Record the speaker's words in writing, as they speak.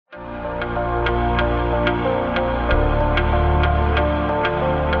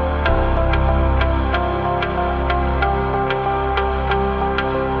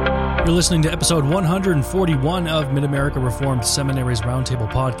You're listening to episode 141 of Mid-America Reformed Seminary's Roundtable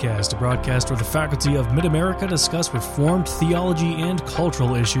Podcast, a broadcast where the faculty of Mid-America discuss Reformed theology and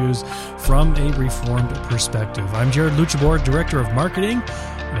cultural issues from a Reformed perspective. I'm Jared Luchabor, Director of Marketing,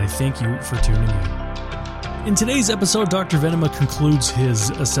 and I thank you for tuning in. In today's episode, Dr. Venema concludes his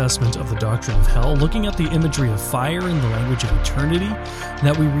assessment of the doctrine of hell, looking at the imagery of fire in the language of eternity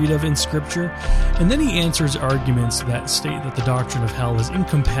that we read of in Scripture, and then he answers arguments that state that the doctrine of hell is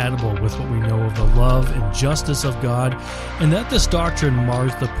incompatible with what we know of the love and justice of God, and that this doctrine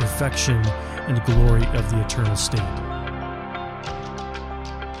mars the perfection and glory of the eternal state.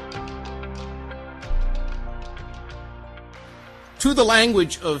 To the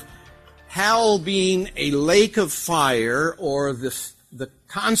language of hell being a lake of fire, or the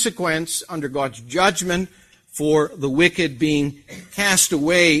consequence under God's judgment for the wicked being cast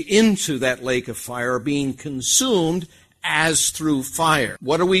away into that lake of fire, or being consumed as through fire.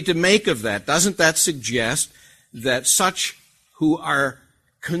 What are we to make of that? Doesn't that suggest that such who are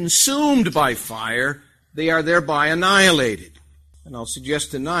consumed by fire, they are thereby annihilated? And I'll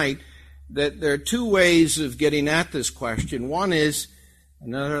suggest tonight that there are two ways of getting at this question. One is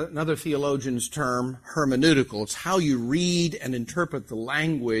another theologian's term, hermeneutical. It's how you read and interpret the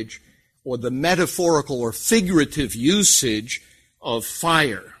language or the metaphorical or figurative usage of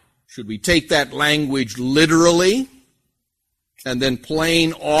fire. Should we take that language literally and then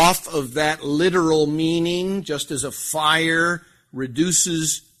playing off of that literal meaning, just as a fire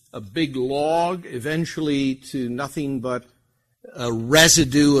reduces a big log eventually to nothing but a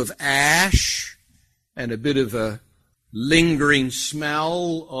residue of ash and a bit of a lingering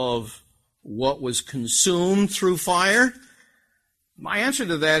smell of what was consumed through fire? My answer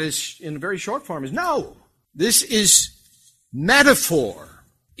to that is, in a very short form, is no. This is metaphor.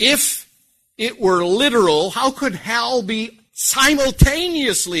 If it were literal, how could hell be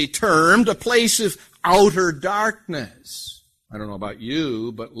simultaneously termed a place of outer darkness? I don't know about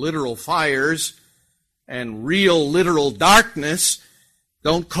you, but literal fires and real literal darkness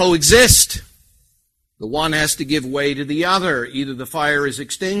don't coexist. The one has to give way to the other. Either the fire is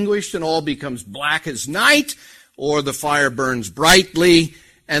extinguished and all becomes black as night, or the fire burns brightly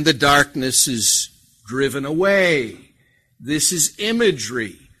and the darkness is driven away. This is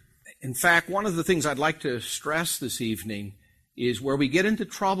imagery. In fact, one of the things I'd like to stress this evening is where we get into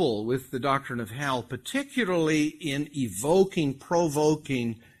trouble with the doctrine of hell, particularly in evoking,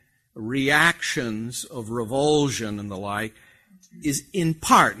 provoking reactions of revulsion and the like, is in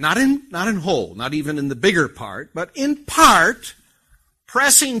part, not in whole, not even in the bigger part, but in part,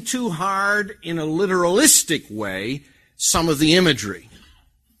 pressing too hard in a literalistic way some of the imagery.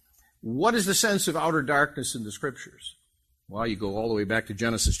 What is the sense of outer darkness in the Scriptures? Well, you go all the way back to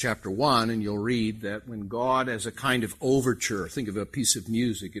Genesis chapter 1, and you'll read that when God, as a kind of overture, think of a piece of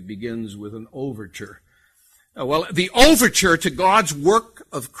music, it begins with an overture. Well, the overture to God's work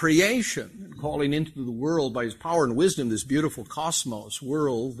of creation, calling into the world by His power and wisdom this beautiful cosmos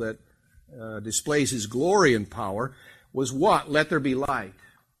world that displays His glory and power, was what? Let there be light.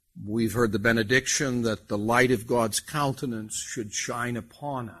 We've heard the benediction that the light of God's countenance should shine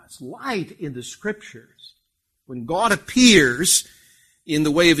upon us. Light in the Scriptures. When God appears in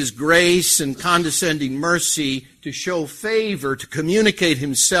the way of His grace and condescending mercy to show favor, to communicate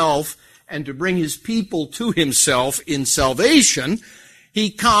Himself, and to bring His people to Himself in salvation,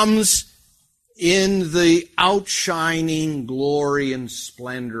 He comes in the outshining glory and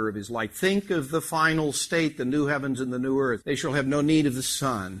splendor of His light. Think of the final state, the new heavens and the new earth. They shall have no need of the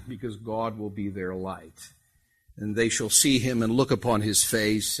sun, because God will be their light. And they shall see Him and look upon His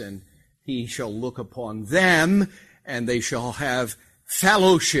face, and He shall look upon them, and they shall have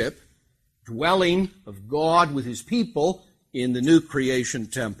fellowship, dwelling of God with His people in the new creation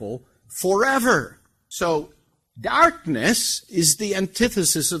temple, forever. So, darkness is the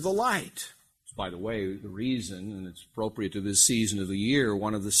antithesis of the light. By the way, the reason, and it's appropriate to this season of the year,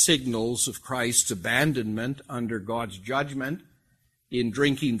 one of the signals of Christ's abandonment under God's judgment in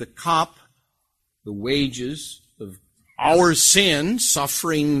drinking the cup, the wages of our sin,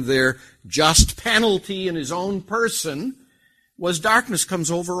 suffering their just penalty in His own person, was darkness comes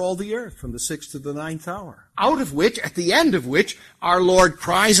over all the earth from the 6th to the 9th hour. Out of which, at the end of which, our Lord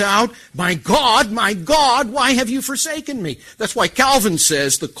cries out, my God, why have you forsaken me? That's why Calvin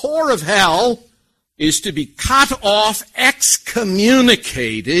says the core of hell is to be cut off,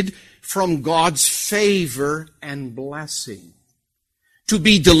 excommunicated from God's favor and blessing. To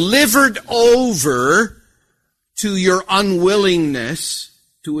be delivered over to your unwillingness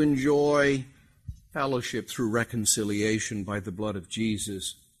to enjoy fellowship through reconciliation by the blood of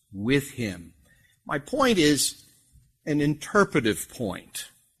Jesus with Him. My point is an interpretive point.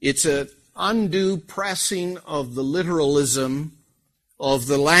 It's an undue pressing of the literalism of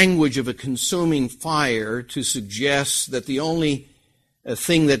the language of a consuming fire to suggest that the only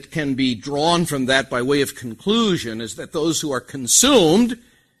thing that can be drawn from that by way of conclusion is that those who are consumed,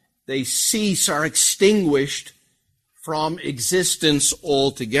 they cease, are extinguished from existence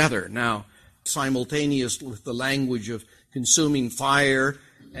altogether. Now, simultaneous with the language of consuming fire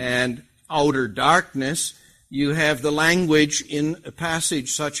and outer darkness, you have the language in a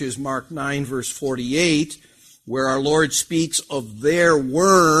passage such as Mark 9, verse 48, where our Lord speaks of their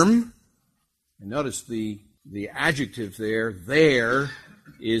worm. And notice the adjective there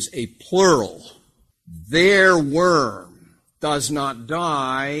is a plural. Their worm does not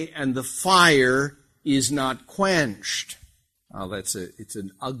die, and the fire is not quenched. Now it's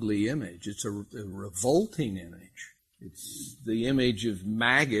an ugly image. It's a revolting image. It's the image of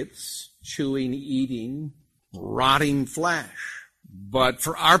maggots chewing, eating, rotting flesh. But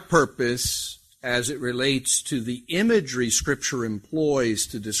for our purpose, as it relates to the imagery Scripture employs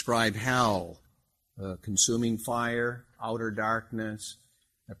to describe hell, consuming fire, outer darkness,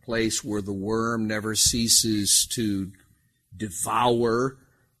 a place where the worm never ceases to devour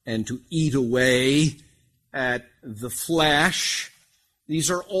and to eat away at the flesh.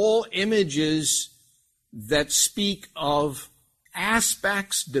 These are all images that speak of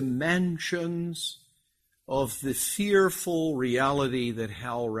aspects, dimensions of the fearful reality that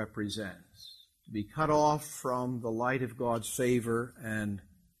hell represents. To be cut off from the light of God's favor and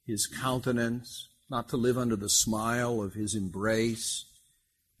His countenance, not to live under the smile of His embrace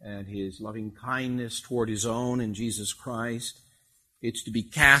and His loving kindness toward His own in Jesus Christ. It's to be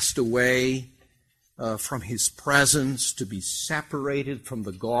cast away from His presence, to be separated from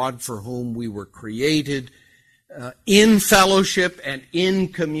the God for whom we were created, in fellowship and in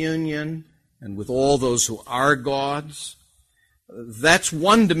communion, and with all those who are God's. That's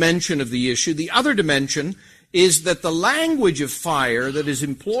one dimension of the issue. The other dimension is that the language of fire that is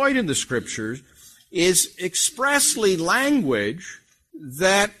employed in the Scriptures is expressly language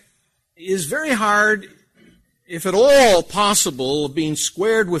that is very hard, if at all possible, of being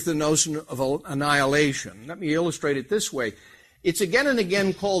squared with the notion of annihilation. Let me illustrate it this way. It's again and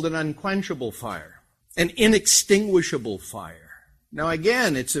again called an unquenchable fire, an inextinguishable fire. Now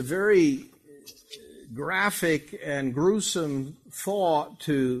again, it's a very graphic and gruesome thought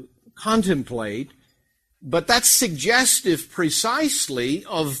to contemplate, but that's suggestive precisely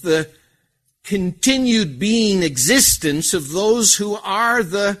of the continued being existence of those who are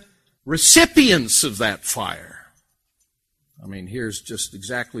the recipients of that fire. I mean, here's just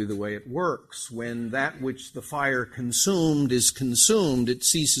exactly the way it works. When that which the fire consumed is consumed, it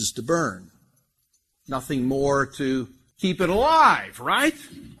ceases to burn. Nothing more to keep it alive, right?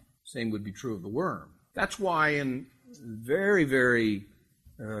 Same would be true of the worm. That's why in very, very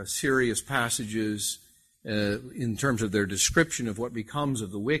serious passages in terms of their description of what becomes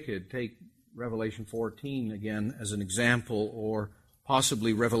of the wicked, take Revelation 14 again as an example, or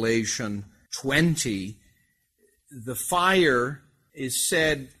possibly Revelation 20, the fire is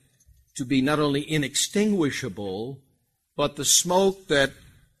said to be not only inextinguishable, but the smoke that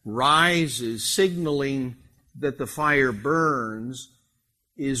rises, signaling that the fire burns,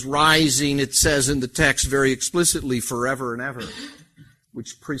 is rising, it says in the text very explicitly, forever and ever,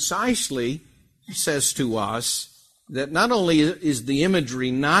 which precisely says to us that not only is the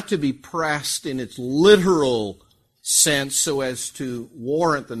imagery not to be pressed in its literal sense so as to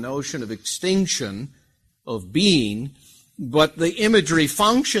warrant the notion of extinction of being, but the imagery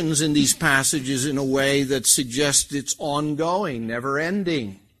functions in these passages in a way that suggests it's ongoing, never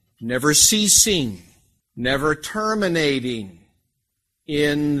ending, never ceasing, never terminating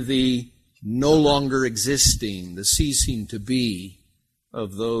in the no longer existing, the ceasing to be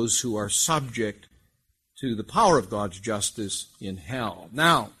of those who are subject to the power of God's justice in hell.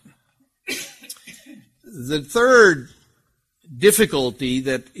 Now, the third difficulty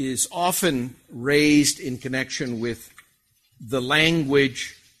that is often raised in connection with the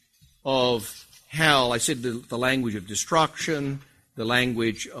language of hell, I said the language of destruction, the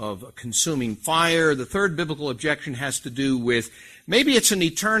language of a consuming fire. The third biblical objection has to do with maybe it's an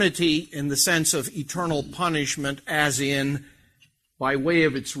eternity in the sense of eternal punishment, as in by way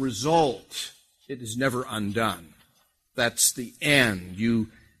of its result, it is never undone. That's the end. You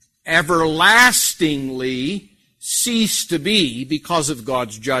everlastingly cease to be because of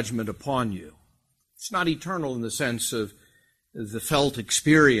God's judgment upon you. It's not eternal in the sense of the felt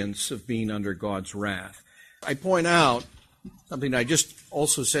experience of being under God's wrath. I point out something I just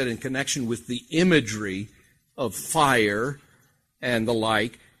also said in connection with the imagery of fire and the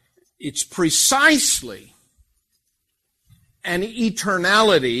like. It's precisely an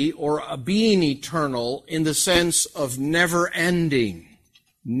eternality or a being eternal in the sense of never ending,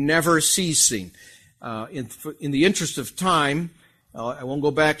 never ceasing. In the interest of time, I won't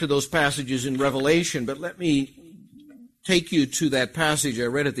go back to those passages in Revelation, but let me take you to that passage I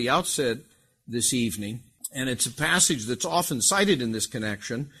read at the outset this evening. And it's a passage that's often cited in this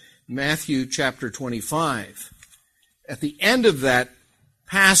connection, Matthew chapter 25. At the end of that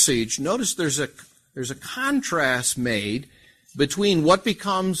passage, notice there's a contrast made between what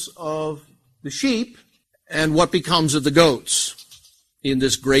becomes of the sheep and what becomes of the goats in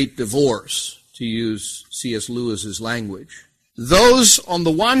this great divorce, to use C.S. Lewis's language. Those, on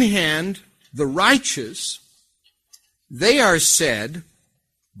the one hand, the righteous, they are said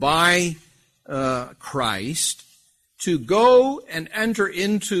by Christ to go and enter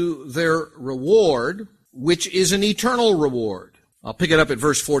into their reward, which is an eternal reward. I'll pick it up at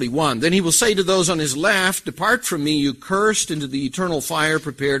verse 41. Then he will say to those on his left, "Depart from me, you cursed, into the eternal fire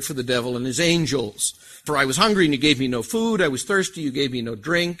prepared for the devil and his angels. For I was hungry, and you gave me no food. I was thirsty, you gave me no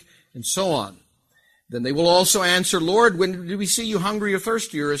drink," and so on. Then they will also answer, "Lord, when did we see you hungry or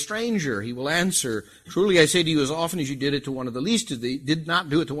thirsty or a stranger?" He will answer, "Truly I say to you, as often as you did it to one of the least of these, did not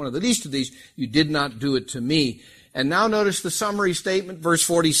do it to one of the least of these, you did not do it to me." And now notice the summary statement, verse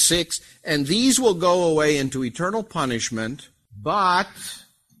 46, "And these will go away into eternal punishment, but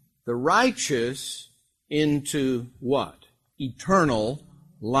the righteous into" what? Eternal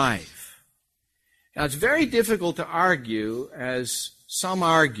life. Now it's very difficult to argue, as some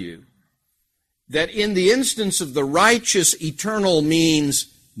argue, that in the instance of the righteous, eternal means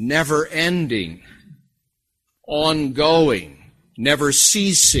never ending, ongoing, never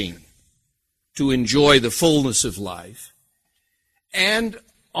ceasing to enjoy the fullness of life. And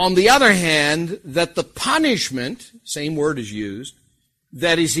on the other hand, that the punishment, same word is used,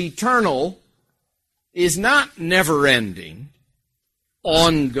 that is eternal, is not never ending,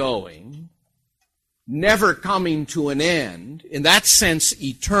 ongoing, never coming to an end, in that sense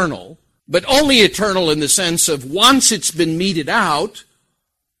eternal, but only eternal in the sense of once it's been meted out,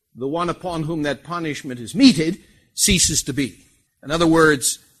 the one upon whom that punishment is meted ceases to be. In other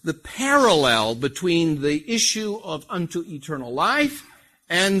words, the parallel between the issue of unto eternal life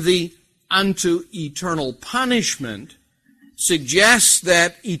and the unto eternal punishment suggests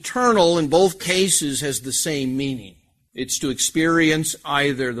that eternal in both cases has the same meaning. It's to experience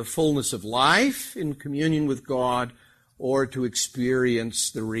either the fullness of life in communion with God, or to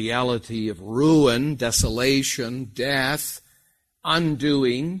experience the reality of ruin, desolation, death,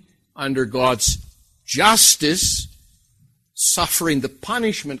 undoing under God's justice, suffering the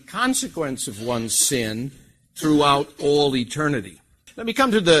punishment consequence of one's sin throughout all eternity. Let me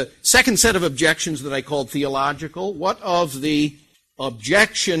come to the second set of objections that I called theological. What of the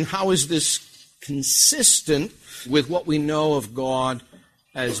objection, how is this consistent with what we know of God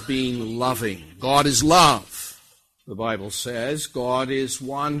as being loving? God is love. The Bible says God is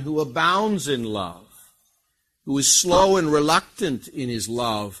one who abounds in love, who is slow and reluctant in his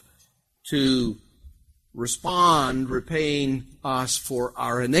love to respond, repaying us for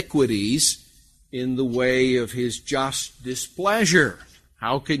our iniquities in the way of his just displeasure.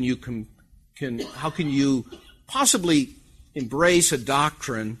 How can you possibly embrace a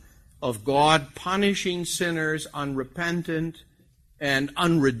doctrine of God punishing sinners unrepentant and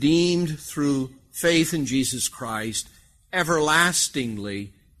unredeemed through faith in Jesus Christ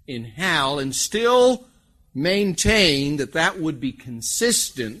everlastingly in hell, and still maintain that that would be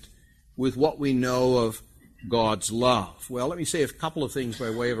consistent with what we know of God's love? Well, let me say a couple of things by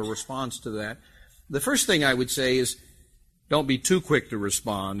way of a response to that. The first thing I would say is, don't be too quick to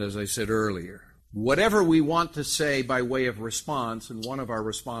respond, as I said earlier. Whatever we want to say by way of response, and one of our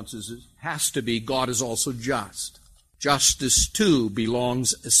responses has to be, God is also just. Justice, too,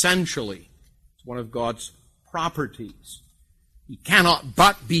 belongs essentially. It's one of God's properties. He cannot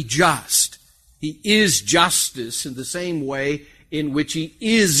but be just. He is justice in the same way in which he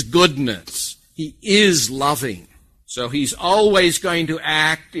is goodness. He is loving. So he's always going to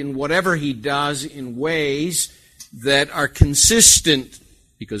act in whatever he does in ways that are consistent.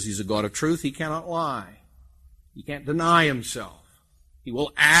 Because he's a God of truth, he cannot lie. He can't deny himself. He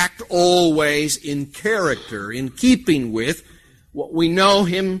will act always in character, in keeping with what we know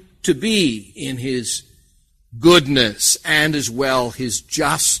him to be in his goodness and as well his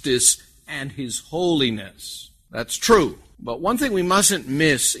justice and his holiness. That's true. But one thing we mustn't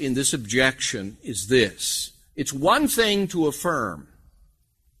miss in this objection is this. It's one thing to affirm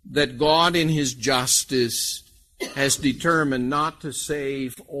that God in his justice has determined not to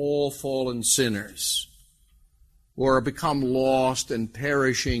save all fallen sinners who are become lost and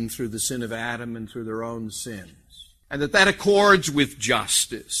perishing through the sin of Adam and through their own sins. and that accords with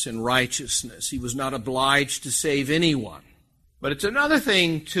justice and righteousness. He was not obliged to save anyone. But it's another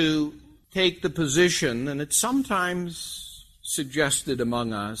thing to take the position, and it's sometimes suggested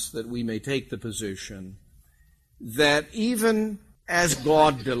among us that we may take the position, that even as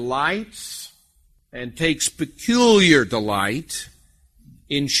God delights and takes peculiar delight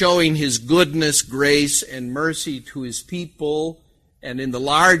in showing His goodness, grace, and mercy to His people, and in the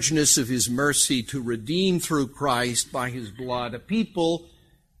largeness of His mercy to redeem through Christ by His blood a people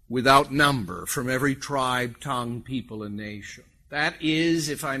without number from every tribe, tongue, people, and nation. That is,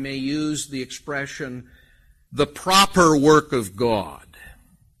 if I may use the expression, the proper work of God.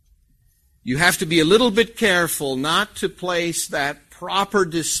 You have to be a little bit careful not to place that proper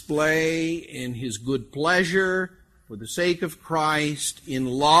display in His good pleasure for the sake of Christ, in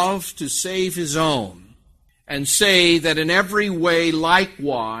love to save His own, and say that in every way,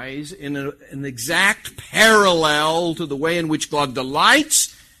 likewise, in an exact parallel to the way in which God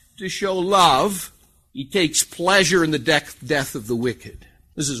delights to show love, He takes pleasure in the death of the wicked.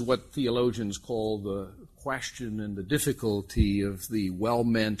 This is what theologians call the question and the difficulty of the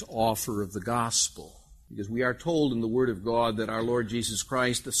well-meant offer of the gospel. Because we are told in the Word of God that our Lord Jesus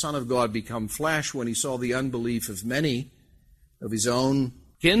Christ, the Son of God, become flesh when He saw the unbelief of many of His own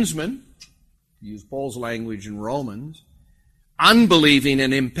kinsmen, to use Paul's language in Romans, unbelieving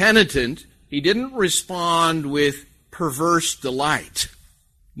and impenitent. He didn't respond with perverse delight,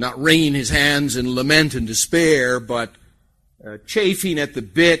 not wringing His hands in lament and despair, but chafing at the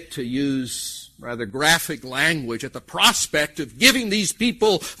bit, to use rather graphic language, at the prospect of giving these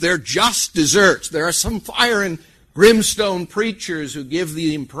people their just deserts. There are some fire and brimstone preachers who give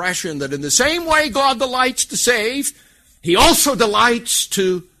the impression that in the same way God delights to save, He also delights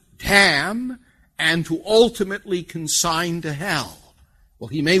to damn and to ultimately consign to hell. Well,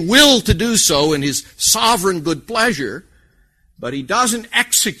 He may will to do so in His sovereign good pleasure, but He doesn't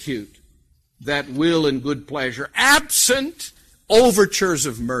execute that will and good pleasure absent overtures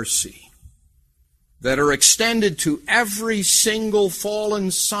of mercy that are extended to every single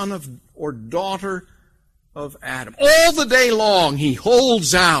fallen son of or daughter of Adam. All the day long He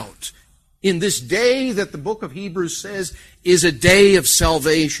holds out in this day that the book of Hebrews says is a day of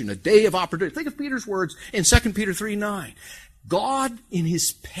salvation, a day of opportunity. Think of Peter's words in 2 Peter 3:9. God, in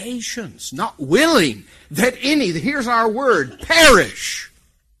His patience, not willing that any, here's our word, perish,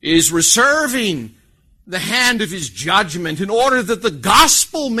 is reserving the hand of His judgment in order that the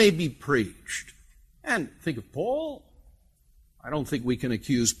gospel may be preached. And think of Paul. I don't think we can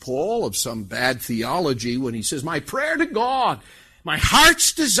accuse Paul of some bad theology when he says, my prayer to God, my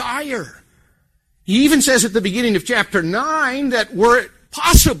heart's desire. He even says at the beginning of chapter 9 that were it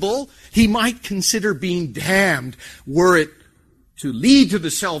possible, he might consider being damned, were it to lead to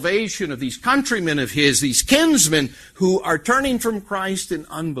the salvation of these countrymen of his, these kinsmen who are turning from Christ in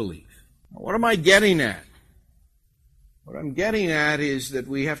unbelief. Now, what am I getting at? What I'm getting at is that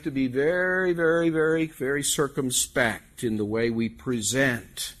we have to be very, very, very, very circumspect in the way we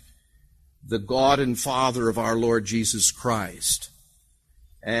present the God and Father of our Lord Jesus Christ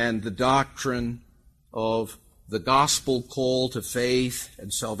and the doctrine of the gospel call to faith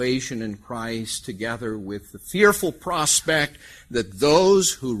and salvation in Christ, together with the fearful prospect that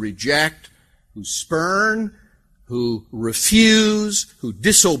those who reject, who spurn, who refuse, who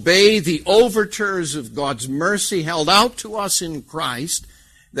disobey the overtures of God's mercy held out to us in Christ,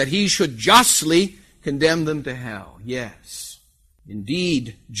 that He should justly condemn them to hell. Yes,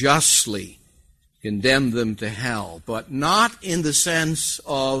 indeed, justly condemn them to hell, but not in the sense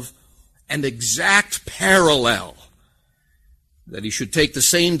of an exact parallel, that He should take the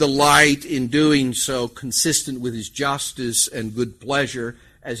same delight in doing so, consistent with His justice and good pleasure,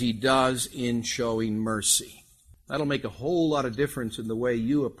 as He does in showing mercy. That'll make a whole lot of difference in the way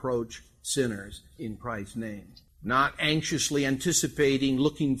you approach sinners in Christ's name. Not anxiously anticipating,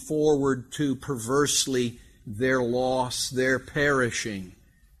 looking forward to perversely their loss, their perishing,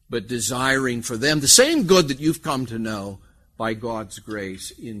 but desiring for them the same good that you've come to know by God's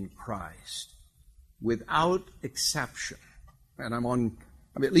grace in Christ. Without exception. And I'm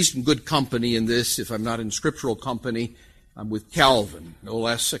at least in good company in this. If I'm not in scriptural company, I'm with Calvin. No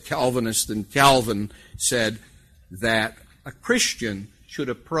less a Calvinist than Calvin said that a Christian should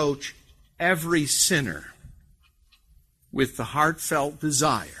approach every sinner with the heartfelt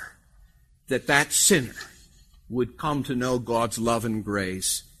desire that that sinner would come to know God's love and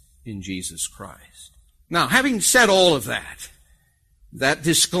grace in Jesus Christ. Now, having said all of that, that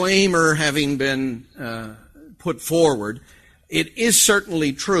disclaimer having been put forward, it is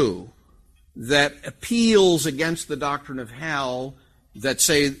certainly true that appeals against the doctrine of hell that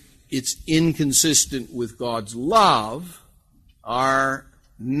say it's inconsistent with God's love are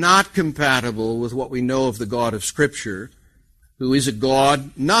not compatible with what we know of the God of Scripture, who is a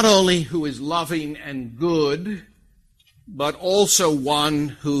God not only who is loving and good, but also one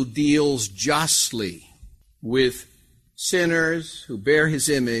who deals justly with sinners who bear his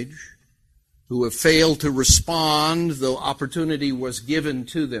image, who have failed to respond, though opportunity was given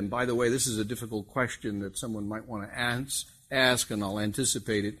to them. By the way, this is a difficult question that someone might want to ask, and I'll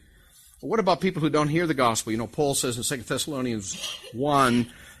anticipate it. What about people who don't hear the gospel? You know, Paul says in 2 Thessalonians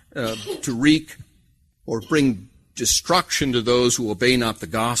 1 to wreak or bring destruction to those who obey not the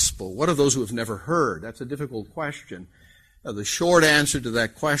gospel. What are those who have never heard? That's a difficult question. The short answer to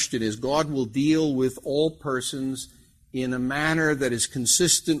that question is God will deal with all persons in a manner that is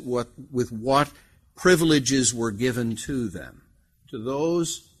consistent with what privileges were given to them. To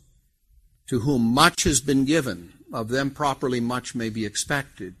those to whom much has been given, of them properly much may be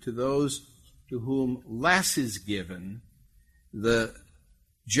expected. To those to whom less is given, the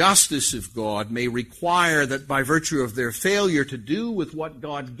justice of God may require that by virtue of their failure to do with what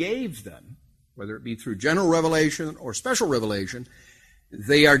God gave them, whether it be through general revelation or special revelation,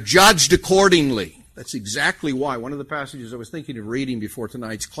 they are judged accordingly. That's exactly why. One of the passages I was thinking of reading before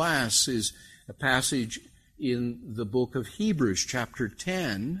tonight's class is a passage in the book of Hebrews, chapter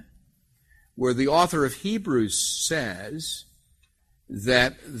 10, where the author of Hebrews says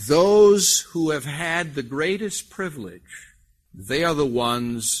that those who have had the greatest privilege, they are the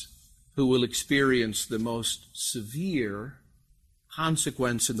ones who will experience the most severe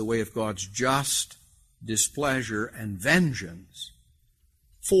consequence in the way of God's just displeasure and vengeance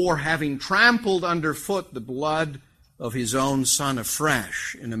for having trampled underfoot the blood of his own Son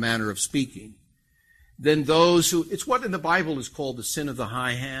afresh, in a manner of speaking, than those who, it's what in the Bible is called the sin of the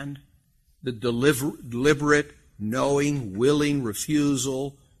high hand, the deliberate, knowing, willing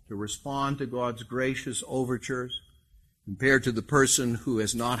refusal to respond to God's gracious overtures, compared to the person who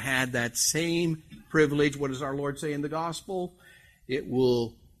has not had that same privilege. What does our Lord say in the gospel? It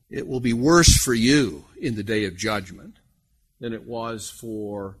will be worse for you in the day of judgment than it was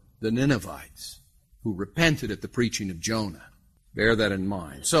for the Ninevites who repented at the preaching of Jonah. Bear that in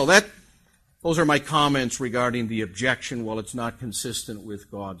mind. So those are my comments regarding the objection while it's not consistent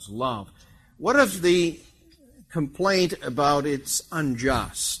with God's love. What of the complaint about it's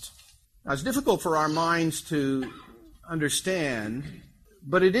unjust? Now, it's difficult for our minds to understand,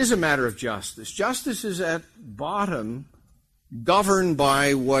 but it is a matter of justice. Justice is at bottom governed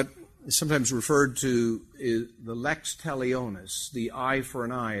by what is sometimes referred to as the lex talionis, the eye for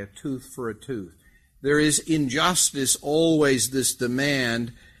an eye, a tooth for a tooth. There is in justice always this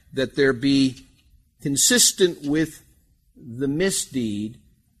demand that there be consistent with the misdeed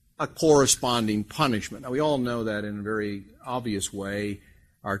a corresponding punishment. Now, we all know that in a very obvious way.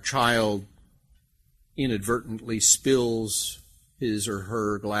 Our child inadvertently spills his or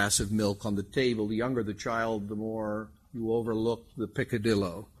her glass of milk on the table. The younger the child, the more you overlook the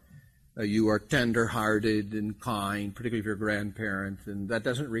peccadillo. You are tender-hearted and kind, particularly if you're a grandparent, and that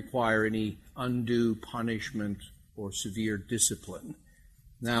doesn't require any undue punishment or severe discipline.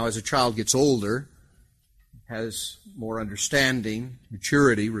 Now, as a child gets older, has more understanding,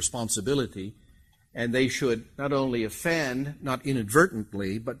 maturity, responsibility, and they should not only offend, not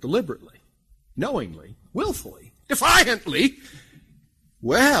inadvertently, but deliberately, knowingly, willfully, defiantly,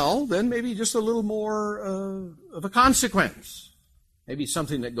 well, then maybe just a little more of a consequence. Maybe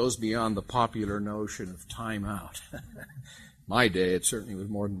something that goes beyond the popular notion of time out. My day, it certainly was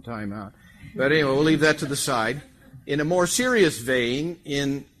more than time out. But anyway, we'll leave that to the side. In a more serious vein,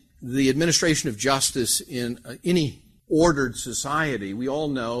 in the administration of justice in any ordered society, we all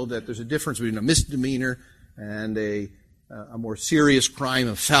know that there's a difference between a misdemeanor and a more serious crime,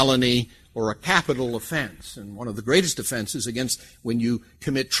 a felony, or a capital offense. And one of the greatest offenses against, when you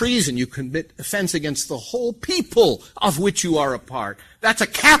commit treason, you commit offense against the whole people of which you are a part. That's a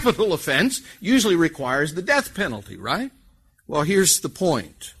capital offense, usually requires the death penalty, right? Well, here's the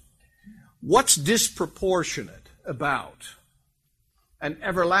point. What's disproportionate about an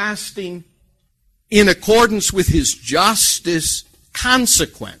everlasting, in accordance with his justice,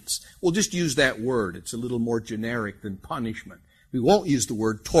 consequence? We'll just use that word. It's a little more generic than punishment. We won't use the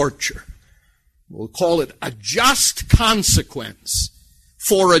word torture. We'll call it a just consequence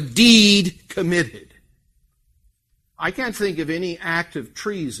for a deed committed. I can't think of any act of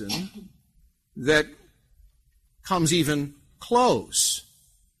treason that comes even close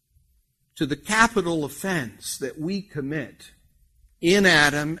to the capital offense that we commit in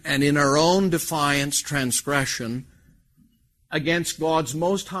Adam and in our own defiance, transgression against God's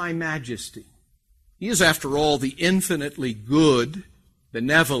most high majesty. He is, after all, the infinitely good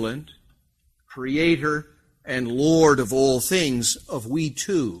benevolent, Creator, and Lord of all things, of we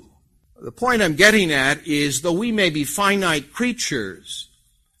too. The point I'm getting at is, though we may be finite creatures,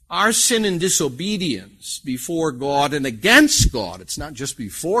 our sin and disobedience before God and against God, it's not just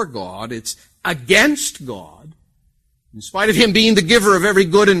before God, it's against God. In spite of Him being the giver of every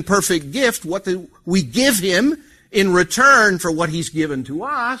good and perfect gift, what do we give Him in return for what He's given to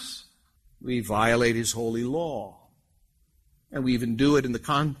us? We violate His holy law. And we even do it in the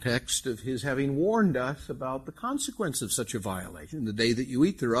context of His having warned us about the consequence of such a violation. The day that you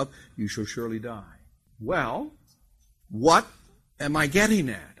eat thereof, you shall surely die. Well, what am I getting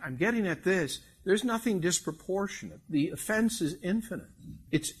at? I'm getting at this. There's nothing disproportionate. The offense is infinite.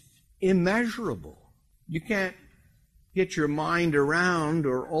 It's immeasurable. You can't get your mind around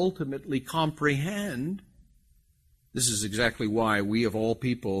or ultimately comprehend. This is exactly why we of all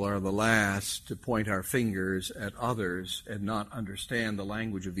people are the last to point our fingers at others and not understand the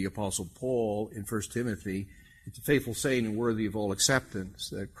language of the Apostle Paul in 1 Timothy. It's a faithful saying and worthy of all acceptance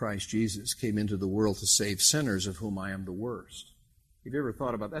that Christ Jesus came into the world to save sinners, of whom I am the worst. Have you ever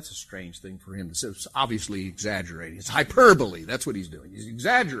thought about that's a strange thing for him to say? It's obviously exaggerating. It's hyperbole. That's what he's doing. He's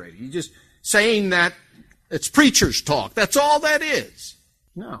exaggerating. He's just saying that it's preacher's talk. That's all that is.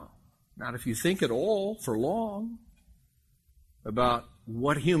 No, not if you think at all for long about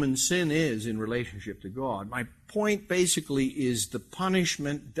what human sin is in relationship to God. My point basically is the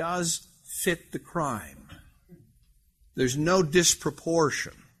punishment does fit the crime. There's no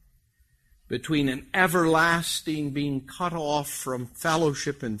disproportion between an everlasting being cut off from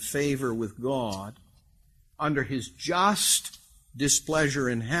fellowship and favor with God under His just displeasure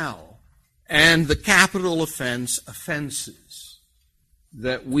in hell and the capital offenses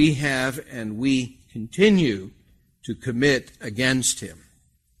that we have and we continue to commit against Him.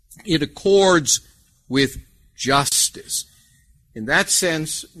 It accords with justice. In that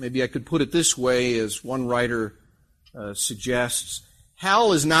sense, maybe I could put it this way, as one writer suggests,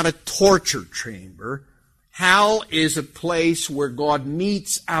 hell is not a torture chamber. Hell is a place where God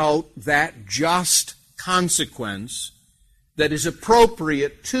metes out that just consequence that is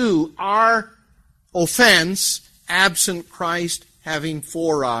appropriate to our offense, absent Christ having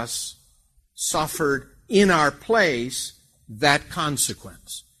for us suffered in our place that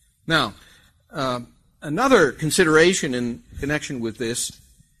consequence. Now, another consideration in connection with this,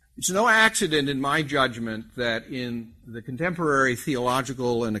 it's no accident in my judgment that in the contemporary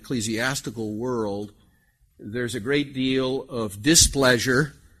theological and ecclesiastical world, there's a great deal of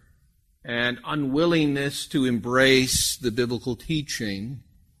displeasure and unwillingness to embrace the biblical teaching,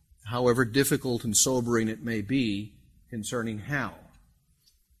 however difficult and sobering it may be, concerning hell.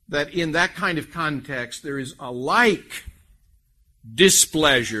 That in that kind of context, there is a like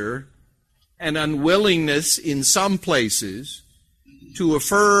displeasure and unwillingness in some places to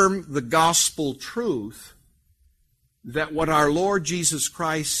affirm the gospel truth that what our Lord Jesus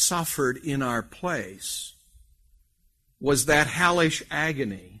Christ suffered in our place was that hellish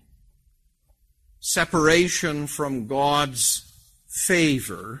agony, separation from God's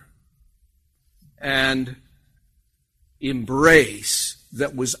favor, and embrace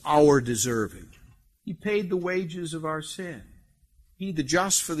that was our deserving. He paid the wages of our sin. He, the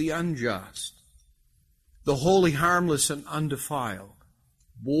just for the unjust, the holy, harmless, and undefiled,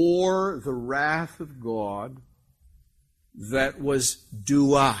 bore the wrath of God that was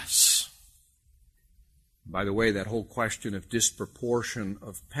due us. By the way, that whole question of disproportion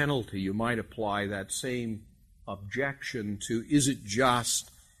of penalty, you might apply that same objection to, is it just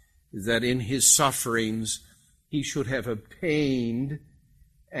that in His sufferings He should have obtained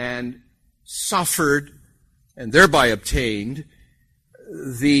and suffered and thereby obtained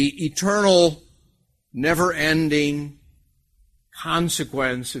the eternal, never-ending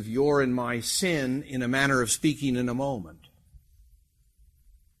consequence of your and my sin, in a manner of speaking, in a moment?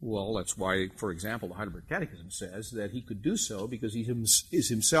 Well, that's why, for example, the Heidelberg Catechism says that He could do so because He is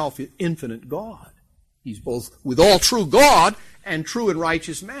Himself infinite God. He's both with all true God and true and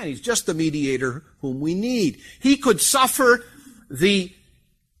righteous man. He's just the mediator whom we need. He could suffer the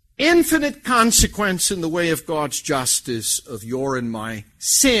infinite consequence in the way of God's justice of your and my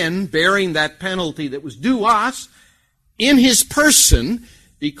sin, bearing that penalty that was due us in His person,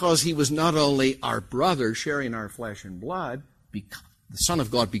 because He was not only our brother, sharing our flesh and blood, the Son of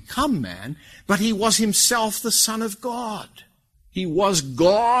God become man, but He was Himself the Son of God. He was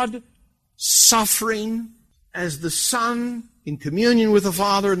God suffering as the Son in communion with the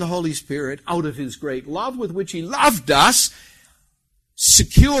Father and the Holy Spirit out of His great love with which He loved us,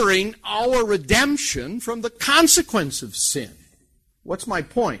 securing our redemption from the consequence of sin. What's my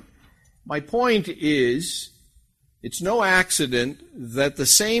point? My point is It's no accident that the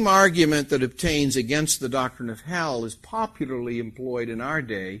same argument that obtains against the doctrine of hell is popularly employed in our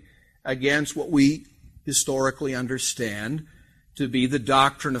day against what we historically understand to be the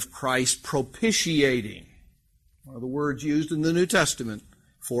doctrine of Christ propitiating. One of the words used in the New Testament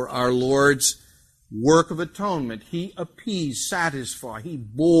for our Lord's work of atonement. He appeased, satisfied, He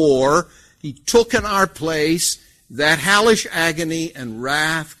bore, He took in our place that hellish agony and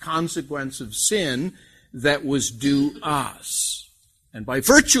wrath, consequence of sin that was due us. And by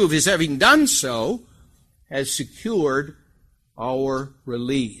virtue of His having done so, has secured our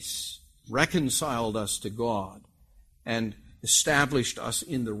release, reconciled us to God, and established us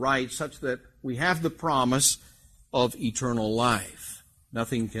in the right such that we have the promise of eternal life.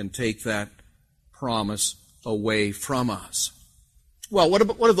 Nothing can take that promise away from us. Well, what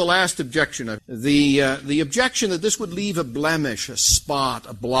of the last objection? The objection that this would leave a blemish, a spot,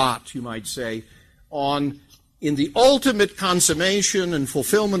 a blot, you might say, in the ultimate consummation and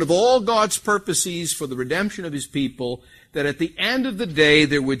fulfillment of all God's purposes for the redemption of His people, that at the end of the day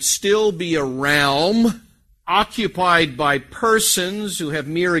there would still be a realm occupied by persons who have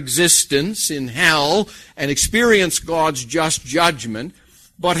mere existence in hell and experience God's just judgment,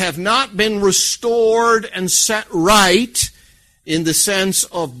 but have not been restored and set right in the sense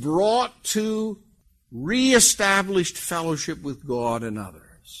of brought to reestablished fellowship with God and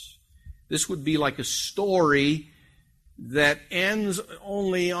others. This would be like a story that ends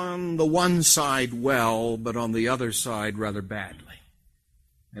only on the one side well, but on the other side rather badly.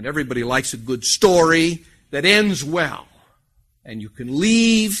 And everybody likes a good story that ends well. And you can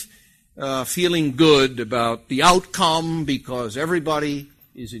leave feeling good about the outcome because everybody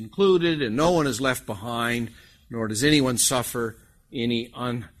is included and no one is left behind, nor does anyone suffer any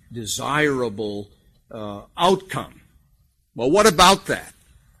undesirable outcome. Well, what about that?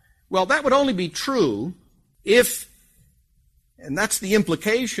 Well, that would only be true if, and that's the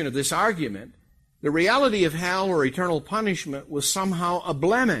implication of this argument, the reality of hell or eternal punishment was somehow a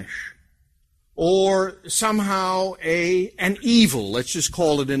blemish or somehow an evil. Let's just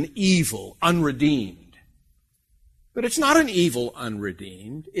call it an evil, unredeemed. But it's not an evil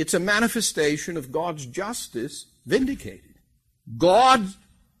unredeemed. It's a manifestation of God's justice vindicated. God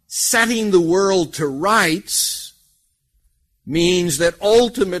setting the world to rights means that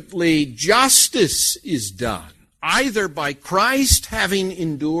ultimately justice is done, either by Christ having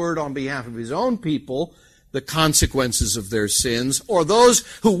endured on behalf of His own people the consequences of their sins, or those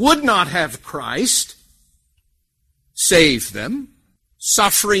who would not have Christ save them,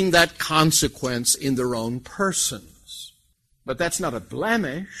 suffering that consequence in their own persons. But that's not a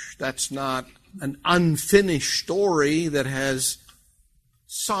blemish. That's not an unfinished story that has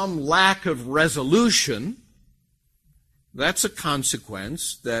some lack of resolution. That's a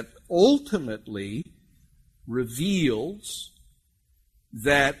consequence that ultimately reveals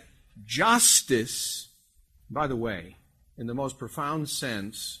that justice, by the way, in the most profound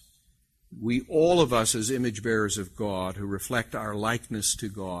sense, we, all of us as image bearers of God who reflect our likeness to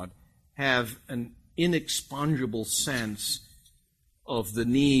God, have an inexpugnable sense of the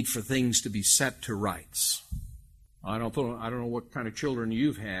need for things to be set to rights. I don't know what kind of children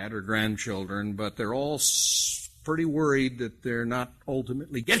you've had or grandchildren, but they're all pretty worried that they're not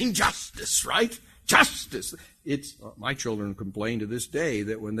ultimately getting justice, right? Justice. My children complain to this day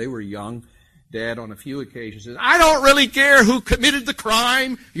that when they were young, Dad on a few occasions says, I don't really care who committed the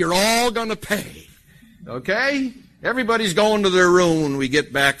crime, you're all going to pay. Okay? Everybody's going to their room when we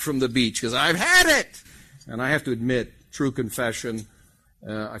get back from the beach because I've had it. And I have to admit, true confession,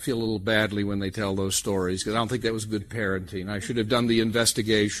 I feel a little badly when they tell those stories because I don't think that was good parenting. I should have done the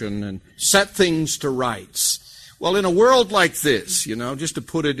investigation and set things to rights. Well, in a world like this, just to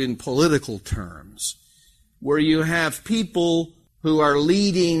put it in political terms, where you have people who are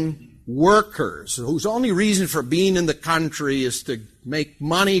leading workers whose only reason for being in the country is to make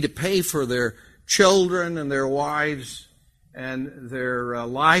money to pay for their children and their wives and their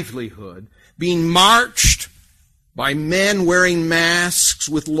livelihood, being marched by men wearing masks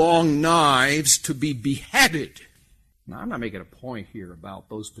with long knives to be beheaded. Now, I'm not making a point here about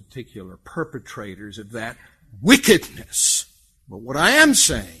those particular perpetrators of that wickedness. But what I am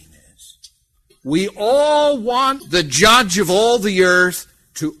saying is, we all want the judge of all the earth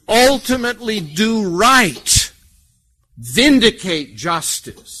to ultimately do right, vindicate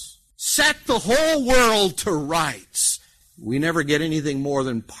justice, set the whole world to rights. We never get anything more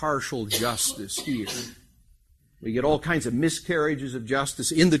than partial justice here. We get all kinds of miscarriages of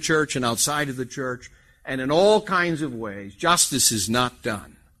justice in the church and outside of the church, and in all kinds of ways, justice is not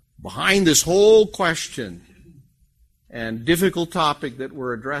done. Behind this whole question and difficult topic that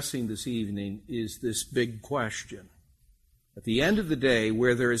we're addressing this evening is this big question. At the end of the day,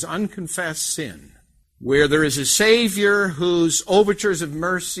 where there is unconfessed sin, where there is a Savior whose overtures of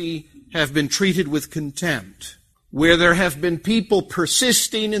mercy have been treated with contempt, where there have been people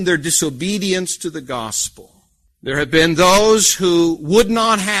persisting in their disobedience to the gospel, there have been those who would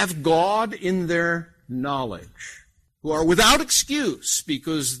not have God in their knowledge, who are without excuse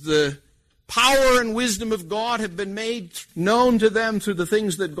because the power and wisdom of God have been made known to them through the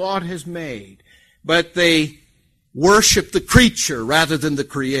things that God has made, but they worship the creature rather than the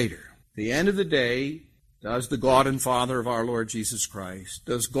Creator. At the end of the day, does the God and Father of our Lord Jesus Christ,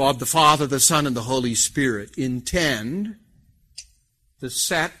 does God the Father, the Son, and the Holy Spirit intend to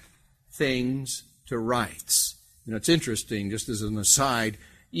set things to rights? You know, it's interesting, just as an aside,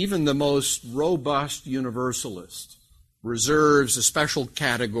 even the most robust universalist reserves a special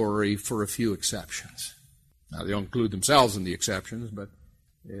category for a few exceptions. Now, they don't include themselves in the exceptions, but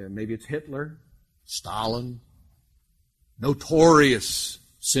maybe it's Hitler, Stalin, notorious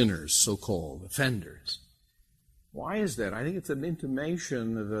sinners, so-called, offenders. Why is that? I think it's an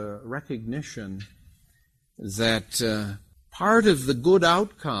intimation of a recognition that part of the good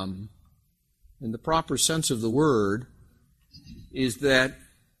outcome, in the proper sense of the word, is that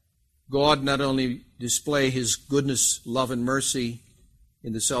God not only display His goodness, love, and mercy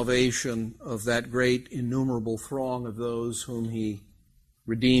in the salvation of that great innumerable throng of those whom He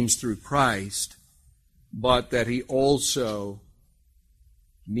redeems through Christ, but that He also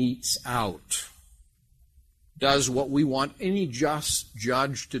metes out, does what we want any just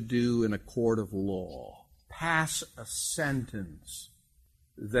judge to do in a court of law, pass a sentence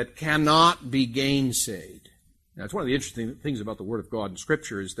that cannot be gainsaid. Now, it's one of the interesting things about the Word of God in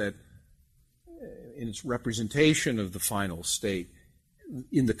Scripture is that in its representation of the final state,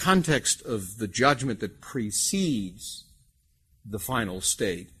 in the context of the judgment that precedes the final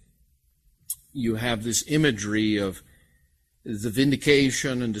state, you have this imagery of the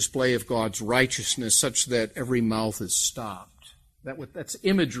vindication and display of God's righteousness such that every mouth is stopped. That's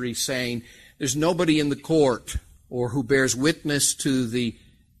imagery saying there's nobody in the court or who bears witness to the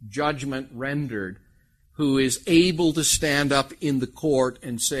judgment rendered who is able to stand up in the court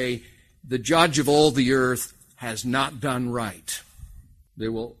and say, the judge of all the earth has not done right.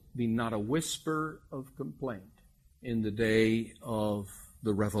 There will be not a whisper of complaint in the day of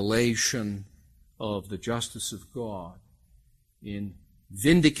the revelation of the justice of God in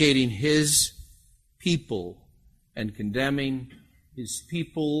vindicating His people and condemning His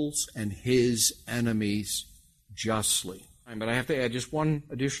peoples and His enemies justly. But I have to add just one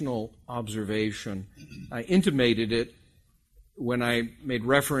additional observation. I intimated it when I made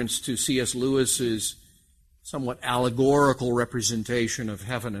reference to C.S. Lewis's somewhat allegorical representation of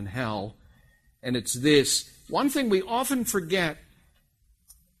heaven and hell, and it's this. One thing we often forget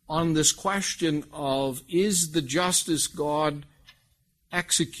on this question of, is the justice God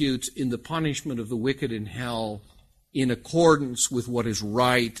executes in the punishment of the wicked in hell in accordance with what is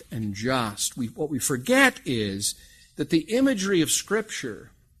right and just? What we forget is that the imagery of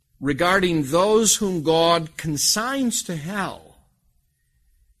Scripture regarding those whom God consigns to hell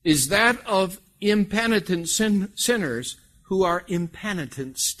is that of impenitent sinners who are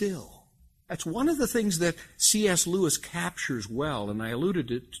impenitent still. That's one of the things that C.S. Lewis captures well, and I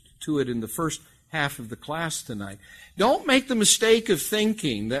alluded to it in the first half of the class tonight. Don't make the mistake of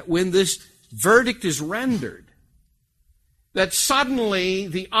thinking that when this verdict is rendered, that suddenly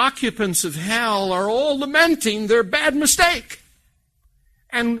the occupants of hell are all lamenting their bad mistake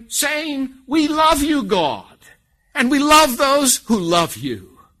and saying, we love you, God, and we love those who love you.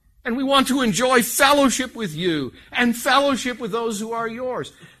 And we want to enjoy fellowship with you and fellowship with those who are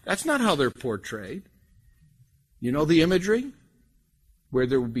yours. That's not how they're portrayed. You know the imagery? Where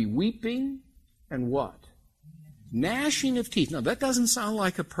there would be weeping and what? Gnashing of teeth. Now, that doesn't sound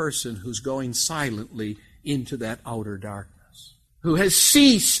like a person who's going silently into that outer darkness, who has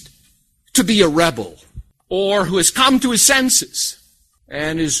ceased to be a rebel, or who has come to his senses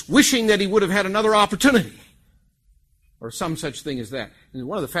and is wishing that he would have had another opportunity, or some such thing as that. And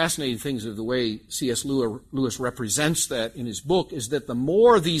one of the fascinating things of the way C.S. Lewis represents that in his book is that the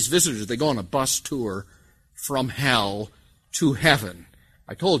more these visitors, they go on a bus tour from hell to heaven.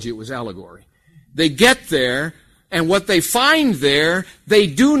 I told you it was allegory. They get there, and what they find there, they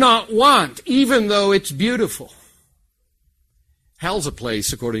do not want, even though it's beautiful. Hell's a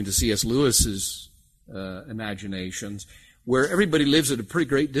place, according to C.S. Lewis's imaginations, where everybody lives at a pretty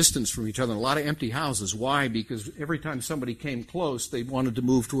great distance from each other, and a lot of empty houses. Why? Because every time somebody came close, they wanted to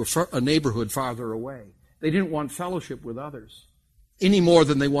move to a neighborhood farther away. They didn't want fellowship with others any more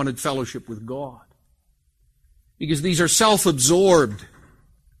than they wanted fellowship with God. Because these are self-absorbed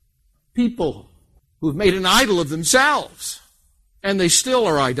people who've made an idol of themselves, and they still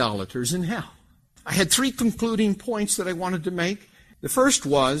are idolaters in hell. I had 3 concluding points that I wanted to make. The first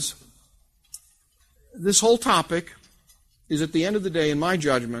was, this whole topic is, at the end of the day, in my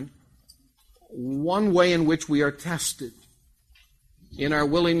judgment, one way in which we are tested in our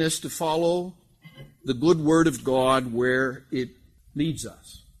willingness to follow the good word of God where it leads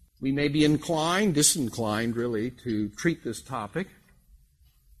us. We may be disinclined really, to treat this topic,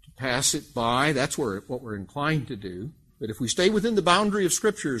 to pass it by. That's what we're inclined to do. But if we stay within the boundary of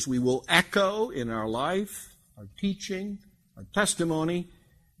Scriptures, we will echo in our life, our teaching, our testimony,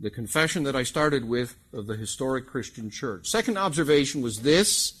 the confession that I started with of the historic Christian church. Second observation was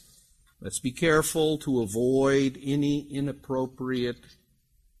this: let's be careful to avoid any inappropriate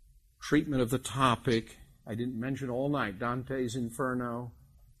treatment of the topic. I didn't mention all night Dante's Inferno.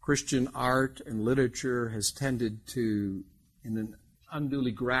 Christian art and literature has tended to, in an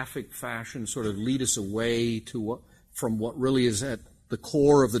unduly graphic fashion, sort of lead us away from what really is at the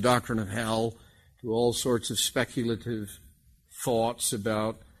core of the doctrine of hell, to all sorts of speculative thoughts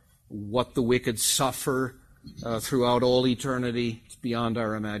about what the wicked suffer throughout all eternity. It's beyond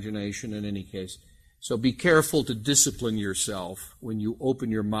our imagination in any case. So be careful to discipline yourself when you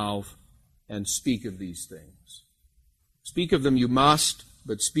open your mouth and speak of these things. Speak of them you must,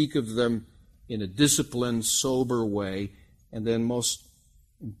 but speak of them in a disciplined, sober way. And then most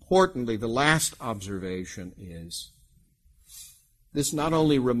importantly, the last observation is, this not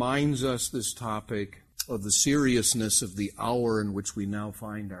only reminds us, this topic, of the seriousness of the hour in which we now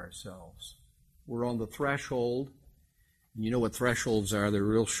find ourselves. We're on the threshold. And you know what thresholds are. They're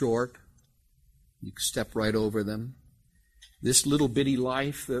real short. You can step right over them. This little bitty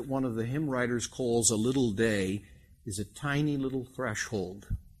life that one of the hymn writers calls a little day is a tiny little threshold,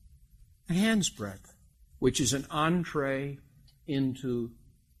 a hand's breadth, which is an entree into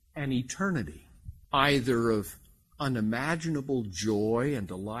an eternity, either of unimaginable joy and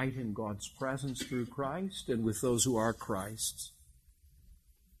delight in God's presence through Christ and with those who are Christ's,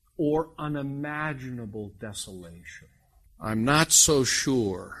 or unimaginable desolation. I'm not so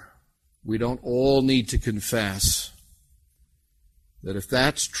sure. We don't all need to confess that if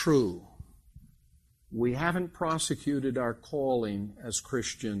that's true, we haven't prosecuted our calling as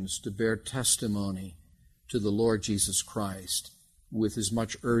Christians to bear testimony to the Lord Jesus Christ with as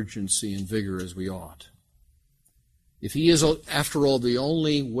much urgency and vigor as we ought. If He is, after all, the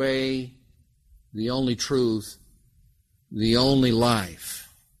only way, the only truth, the only life,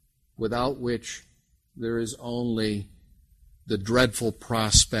 without which there is only the dreadful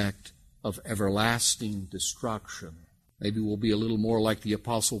prospect of everlasting destruction, maybe we'll be a little more like the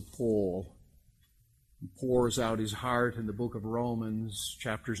Apostle Paul, who pours out his heart in the book of Romans,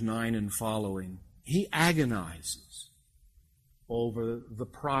 chapters 9 and following. He agonizes over the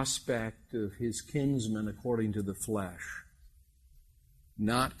prospect of his kinsmen according to the flesh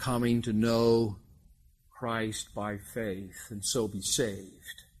not coming to know Christ by faith and so be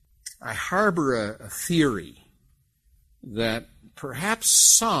saved. I harbor a theory that perhaps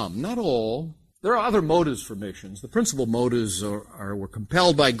some, not all, there are other motives for missions. The principal motives are we're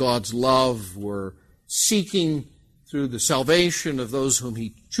compelled by God's love, we're seeking through the salvation of those whom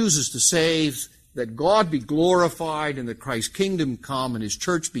He chooses to save, that God be glorified and that Christ's kingdom come and His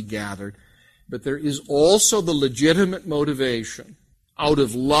church be gathered. But there is also the legitimate motivation out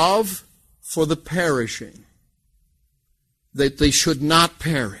of love for the perishing, that they should not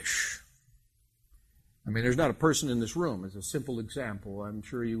perish. I mean, there's not a person in this room, as a simple example, I'm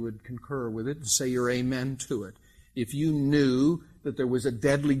sure you would concur with it and say your amen to it. If you knew that there was a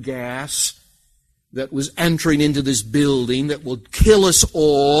deadly gas that was entering into this building that will kill us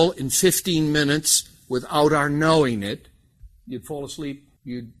all in 15 minutes without our knowing it, you'd fall asleep,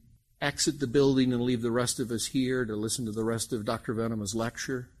 you'd exit the building and leave the rest of us here to listen to the rest of Dr. Venema's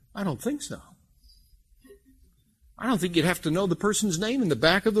lecture? I don't think so. I don't think you'd have to know the person's name in the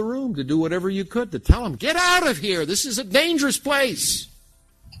back of the room to do whatever you could to tell them, get out of here, this is a dangerous place.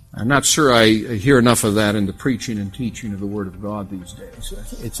 I'm not sure I hear enough of that in the preaching and teaching of the Word of God these days.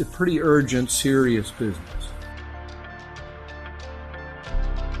 It's a pretty urgent, serious business.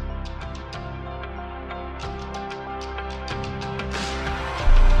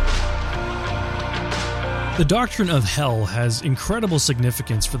 The doctrine of hell has incredible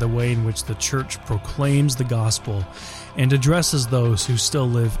significance for the way in which the church proclaims the gospel and addresses those who still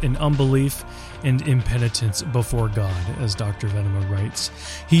live in unbelief and impenitence before God, as Dr. Venema writes.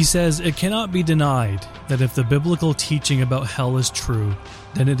 He says, it cannot be denied that if the biblical teaching about hell is true,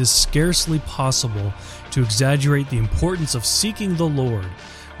 then it is scarcely possible to exaggerate the importance of seeking the Lord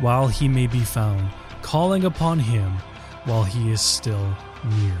while He may be found, calling upon Him while He is still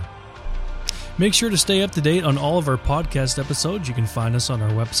near. Make sure to stay up to date on all of our podcast episodes. You can find us on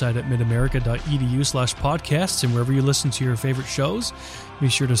our website at midamerica.edu/podcasts and wherever you listen to your favorite shows. Be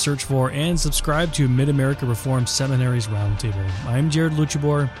sure to search for and subscribe to Mid-America Reformed Seminary's Roundtable. I'm Jared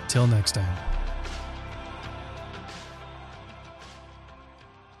Luchabor. Till next time.